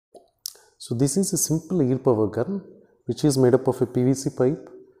So this is a simple air power gun which is made up of a PVC pipe.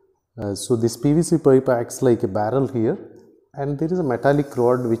 So this PVC pipe acts like a barrel here, and there is a metallic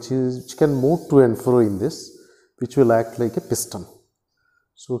rod which can move to and fro in this, which will act like a piston.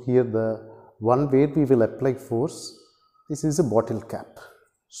 So here the one where we will apply force, this is a bottle cap.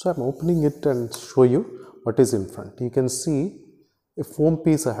 So I am opening it and show you what is in front. You can see a foam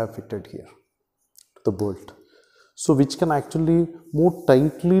piece I have fitted here to the bolt, so which can actually move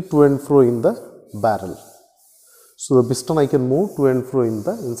tightly to and fro in the barrel. So the piston I can move to and fro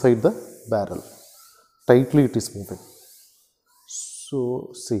inside the barrel. Tightly it is moving.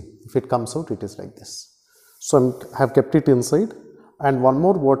 So see, if it comes out, it is like this. So I have kept it inside, and one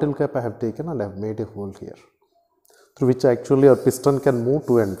more bottle cap I have taken and I have made a hole here, through which actually our piston can move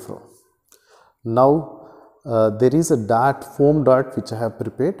to and fro. Now there is a dart, foam dart, which I have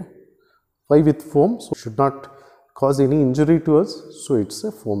prepared. Why with foam? So it should not cause any injury to us, so it's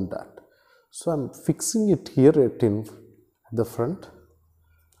a foam dart. So I am fixing it here in the front,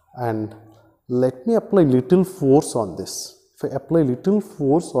 and let me apply little force on this. If I apply little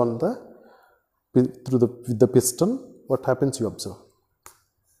force on with the piston, what happens you observe.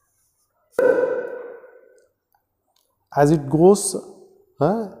 As it goes,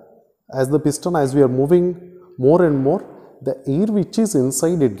 as we are moving more and more, the air which is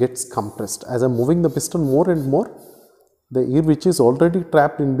inside it gets compressed. As I am moving the piston more and more, the air which is already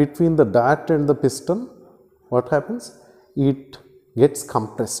trapped in between the dart and the piston, what happens? It gets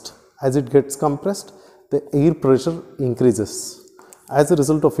compressed. As it gets compressed, the air pressure increases, as a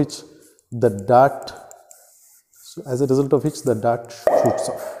result of which the dart shoots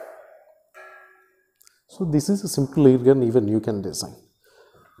off. So this is a simple air gun, even you can design.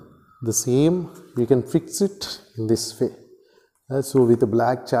 The same, you can fix it in this way. So with a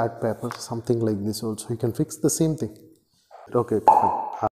black chart paper, something like this also, you can fix the same thing. Okay, perfect.